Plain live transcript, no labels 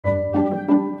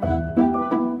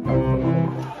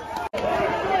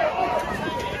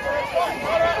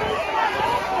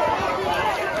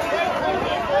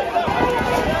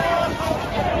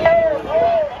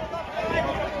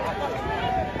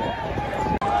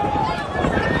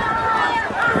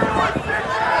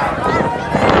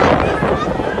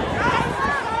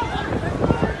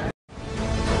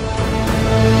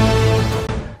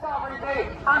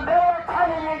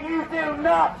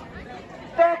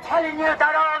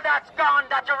that's gone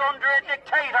that you're under a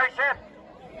dictatorship.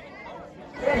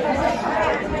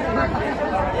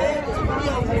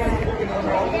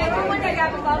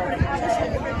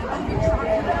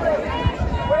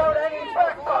 Without any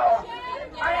backbone,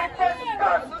 I am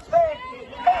disgusted.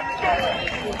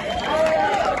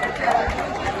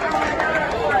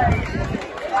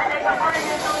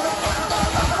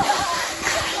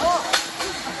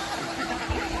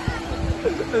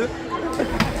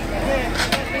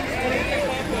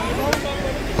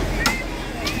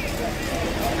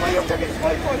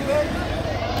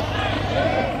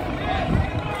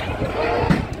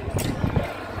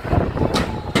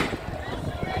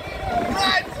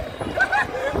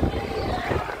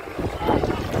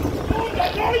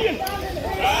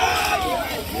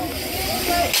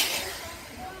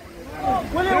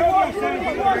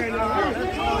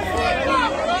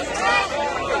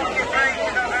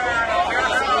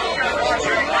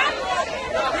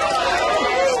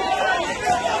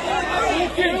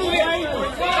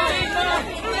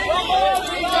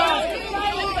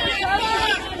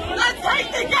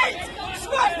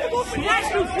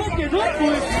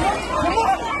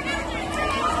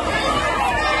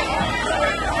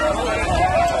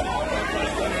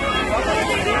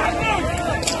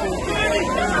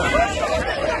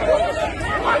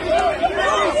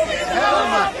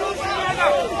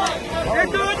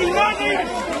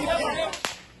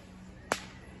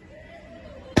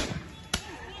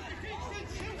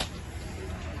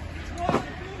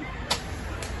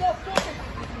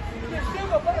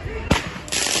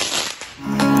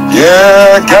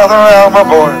 Yeah, gather round my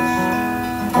boys,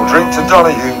 we'll drink to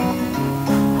Donahue.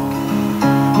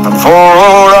 And for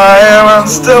old I am and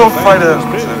still fighting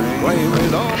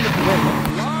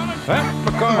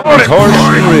Horse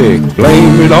and rig,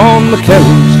 blame it on the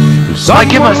Kellys. I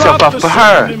give myself up for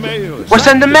her. Or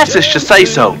send a message to say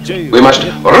so. We must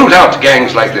root out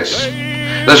gangs like this.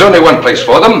 There's only one place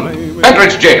for them,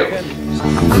 Pentridge Jail.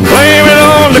 Blame it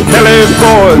on the Kellys,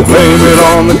 boys, blame it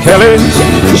on the Kellys.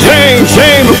 Shame,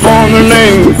 shame upon their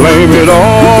name, blame it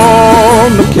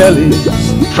on the Kellys.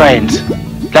 Friends,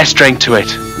 let's drink to it.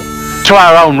 To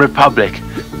our own republic.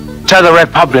 To the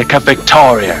Republic of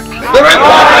Victoria. The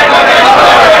Republic!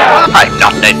 I'm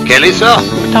not Ned Kelly, sir.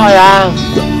 But I am.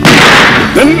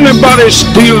 Anybody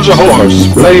steals a horse,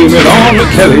 blame it on the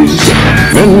Kellys.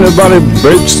 Anybody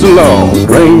breaks the law,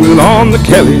 blame it on the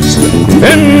Kellys.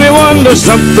 Anyone does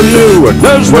something new or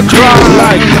does what you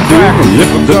like to do, and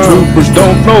if the troopers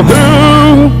don't know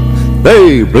who,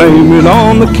 they blame it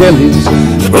on the Kellys.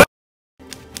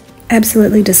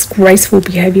 Absolutely disgraceful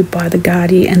behaviour by the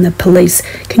Gardaí and the police.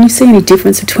 Can you see any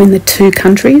difference between the two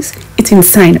countries? It's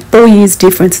insane. 4 years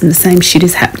difference and the same shit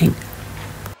is happening.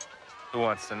 Who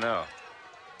wants to know?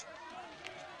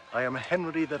 I am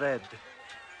Henry the Red,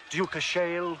 Duke of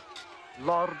Shale,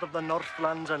 Lord of the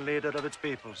Northlands and leader of its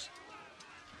peoples.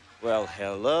 Well,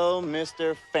 hello,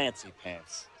 Mr. Fancy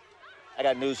Pants. I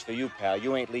got news for you, pal.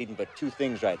 You ain't leading but two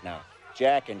things right now.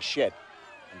 Jack and shit.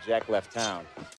 And Jack left town.